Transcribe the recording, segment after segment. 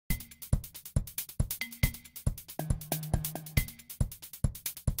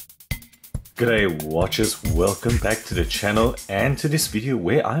G'day watchers, welcome back to the channel and to this video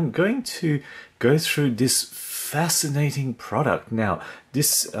where I'm going to go through this fascinating product. Now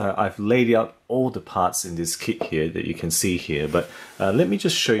this I've laid out all the parts in this kit here that you can see here, but let me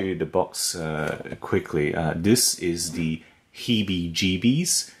just show you the box quickly. This is the Heebie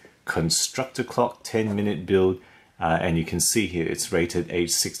Jeebies Contruct-A-Clock 10-minute build, and you can see here it's rated age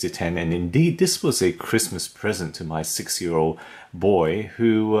 6 to 10, and indeed this was a Christmas present to my 6-year-old boy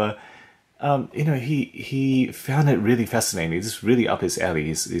who you know, he found it really fascinating. It's really up his alley.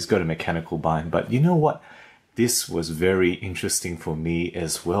 He's got a mechanical mind. But you know what? This was very interesting for me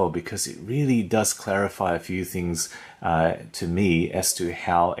as well, because it really does clarify a few things to me as to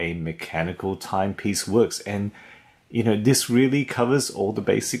how a mechanical timepiece works. And, you know, this really covers all the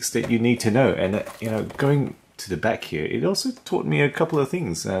basics that you need to know. And, you know, going to the back here, it also taught me a couple of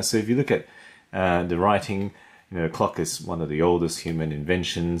things. So if you look at the writing, you know, clock is one of the oldest human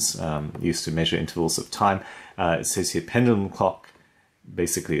inventions, used to measure intervals of time. It says here pendulum clock,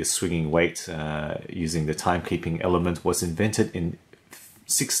 basically a swinging weight using the timekeeping element, was invented in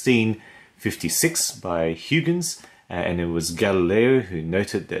 1656 by Huygens, and it was Galileo who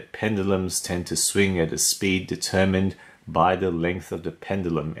noted that pendulums tend to swing at a speed determined by the length of the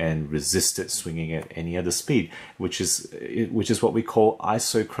pendulum and resisted swinging at any other speed, which is what we call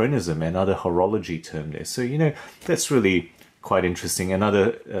isochronism, another horology term there. So, you know, that's really quite interesting.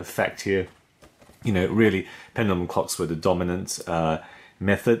 Another fact here, you know, really pendulum clocks were the dominant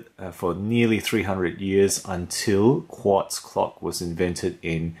method for nearly 300 years until quartz clock was invented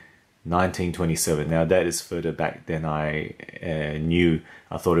in 1927. Now that is further back than I knew.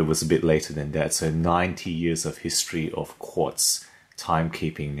 I thought it was a bit later than that. So 90 years of history of quartz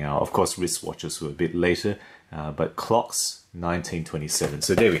timekeeping. Now, of course, wristwatches were a bit later, but clocks, 1927.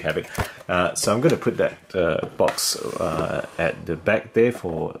 So there we have it. So I'm going to put that box at the back there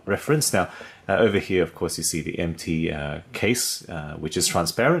for reference. Now, over here, of course, you see the empty case, which is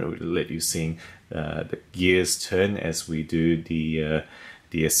transparent. It will let you see the gears turn as we do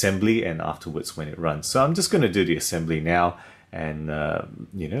the assembly and afterwards when it runs. So I'm just going to do the assembly now and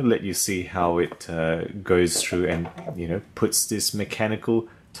you know, let you see how it goes through and, you know, puts this mechanical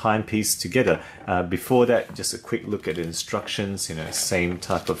timepiece together. Before that, just a quick look at the instructions, you know, same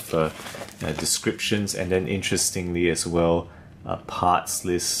type of descriptions, and then interestingly as well, parts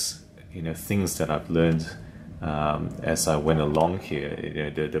lists, you know, things that I've learned as I went along here, you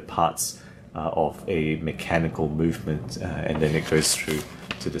know, the parts of a mechanical movement, and then it goes through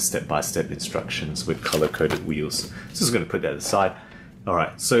to the step-by-step instructions with color-coded wheels. So I'm just going to put that aside.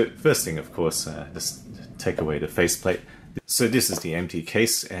 Alright, so first thing, of course, just take away the faceplate. So this is the empty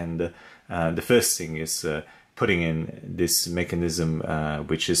case, and the first thing is putting in this mechanism,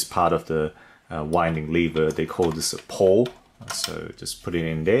 which is part of the winding lever. They call this a pole. So just put it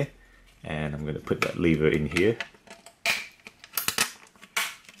in there, and I'm going to put that lever in here.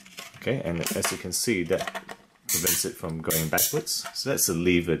 Okay, and as you can see, that prevents it from going backwards. So that's the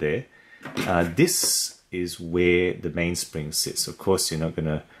lever there. This is where the mainspring sits. Of course, you're not going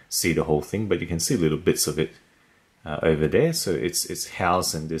to see the whole thing, but you can see little bits of it over there. So it's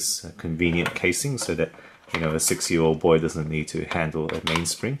housed in this convenient casing so that, you know, a 6-year-old boy doesn't need to handle a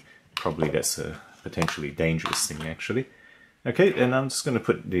mainspring. Probably that's a potentially dangerous thing, actually. Okay, and I'm just going to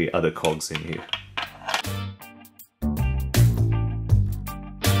put the other cogs in here.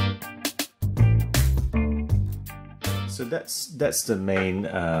 So that's the main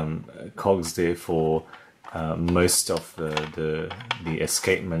cogs there for most of the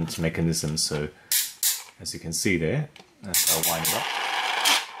escapement mechanism. So as you can see there, as I wind it up,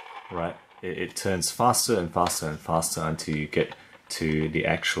 right, it turns faster and faster and faster until you get to the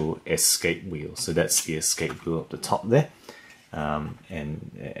actual escape wheel. So that's the escape wheel at the top there.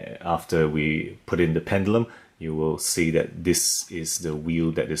 And after we put in the pendulum, you will see that this is the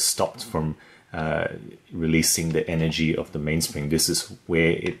wheel that is stopped from releasing the energy of the mainspring. This is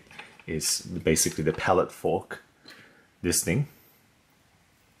where it is basically the pallet fork. This thing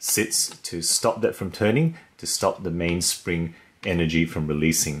sits to stop that from turning, to stop the mainspring energy from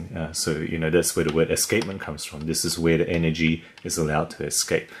releasing. So, you know, that's where the word escapement comes from. This is where the energy is allowed to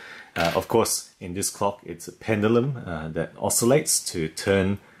escape. Of course, in this clock, it's a pendulum that oscillates to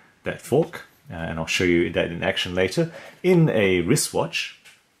turn that fork, and I'll show you that in action later. In a wristwatch,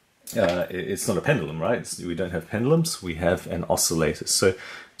 it's not a pendulum, right? We don't have pendulums, we have an oscillator. So I'm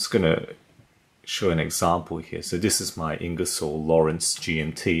just going to show an example here. So this is my Ingersoll Lawrence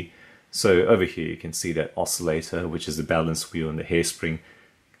GMT. So over here you can see that oscillator, which is the balance wheel and the hairspring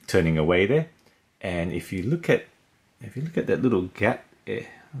turning away there. And if you look at that little gap, I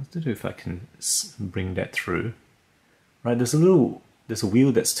don't know if I can bring that through. Right, there's a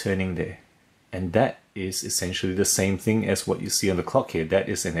wheel that's turning there. And that is essentially the same thing as what you see on the clock here. That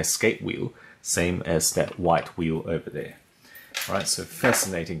is an escape wheel, same as that white wheel over there. All right, so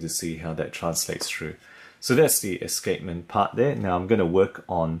fascinating to see how that translates through. So that's the escapement part there. Now I'm going to work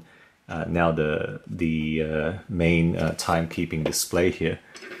on now the main timekeeping display here.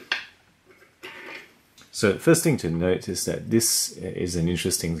 So first thing to note is that this is an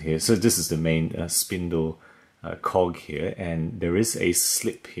interesting here. So this is the main spindle cog here, and there is a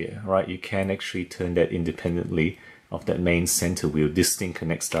slip here, right? You can actually turn that independently of that main center wheel. This thing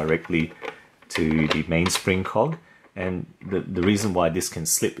connects directly to the mainspring cog, and the reason why this can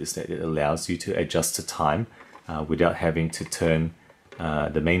slip is that it allows you to adjust the time without having to turn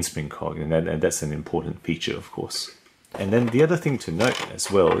the mainspring cog, and that's an important feature, of course. And then the other thing to note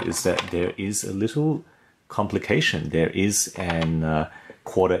as well is that there is a little complication. There is an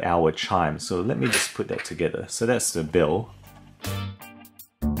quarter-hour chime. So let me just put that together. So that's the bell.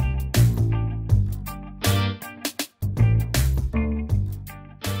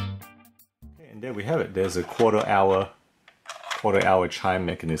 And there we have it. There's a quarter-hour chime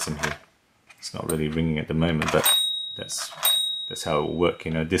mechanism here. It's not really ringing at the moment, but that's how it will work.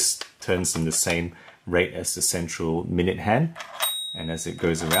 You know, this turns in the same rate as the central minute hand. And as it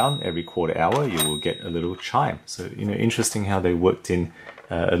goes around every quarter hour, you will get a little chime. So, you know, interesting how they worked in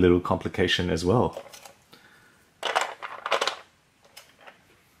a little complication as well.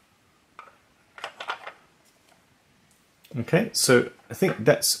 Okay, so I think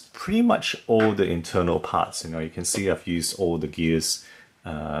that's pretty much all the internal parts. You know, you can see I've used all the gears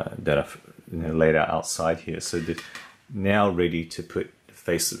that I've laid out outside here. So they're now ready to put the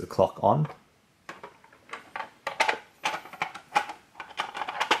face of the clock on.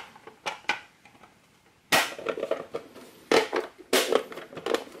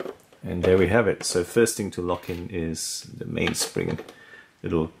 And there we have it. So first thing to lock in is the mainspring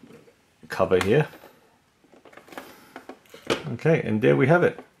little cover here. Okay, and there we have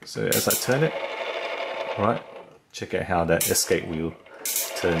it. So as I turn it, right, check out how that escape wheel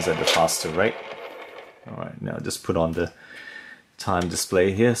turns at a faster rate. All right, now just put on the time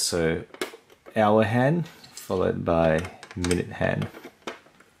display here. So hour hand followed by minute hand.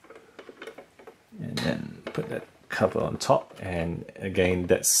 And then put that cover on top, and again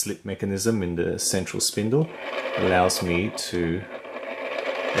that slip mechanism in the central spindle allows me to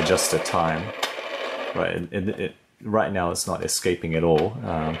adjust the time. Right, right now it's not escaping at all.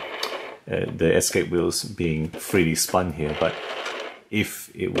 The escape wheel's being freely spun here, but if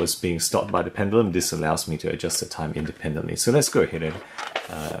it was being stopped by the pendulum, this allows me to adjust the time independently. So let's go ahead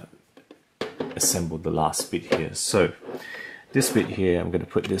and assemble the last bit here. So this bit here, I'm going to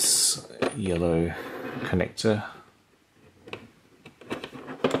put this yellow connector.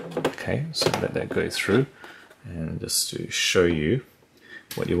 Okay, so let that go through, and just to show you,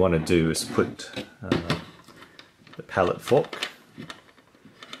 what you want to do is put the pallet fork,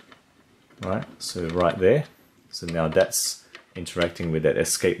 right, so right there. So now that's interacting with that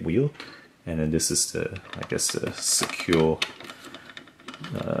escape wheel, and then this is the, I guess, the secure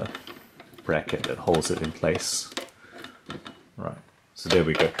bracket that holds it in place. Right, so there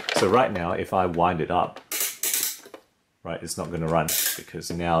we go. So right now, if I wind it up, right, it's not going to run,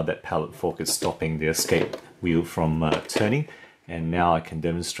 because now that pallet fork is stopping the escape wheel from turning, and now I can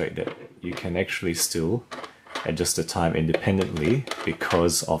demonstrate that you can actually still adjust the time independently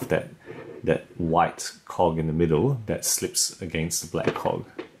because of that white cog in the middle that slips against the black cog.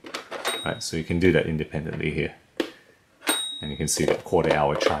 Right, so you can do that independently here, and you can see that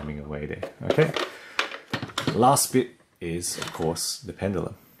quarter-hour chiming away there. Okay, last bit is of course the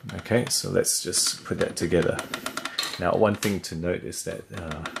pendulum. Okay, so let's just put that together. Now, one thing to note is that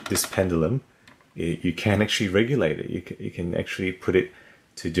this pendulum, you can actually regulate it. You can actually put it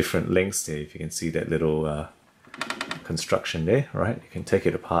to different lengths there. If you can see that little construction there, right? You can take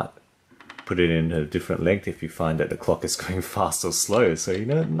it apart, put it in a different length if you find that the clock is going fast or slow. So, you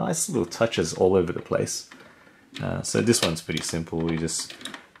know, nice little touches all over the place. So this one's pretty simple. You just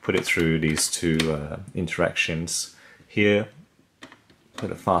put it through these two interactions here,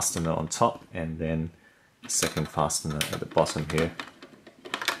 put a fastener on top, and then second fastener at the bottom here,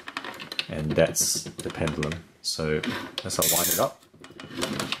 and that's the pendulum. So as I wind it up,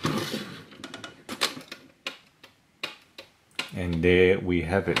 and there we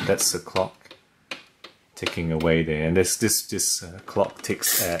have it. That's the clock ticking away there, and this clock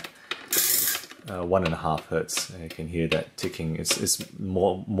ticks at 1.5 hertz. You can hear that ticking. It's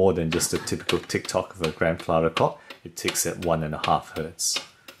more than just a typical tick-tock of a grandfather clock. It ticks at 1.5 hertz.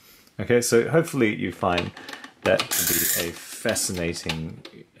 Okay, so hopefully you find that to be a fascinating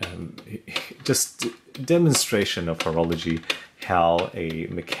just demonstration of horology how a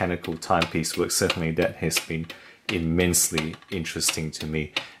mechanical timepiece works. Certainly that has been immensely interesting to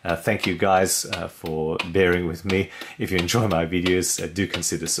me. Thank you guys for bearing with me. If you enjoy my videos, do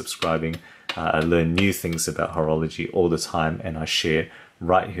consider subscribing. I learn new things about horology all the time, and I share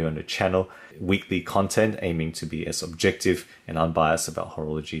right here on the channel weekly content aiming to be as objective and unbiased about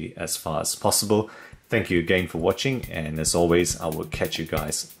horology as far as possible. Thank you again for watching, and as always, I will catch you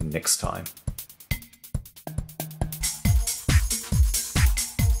guys next time.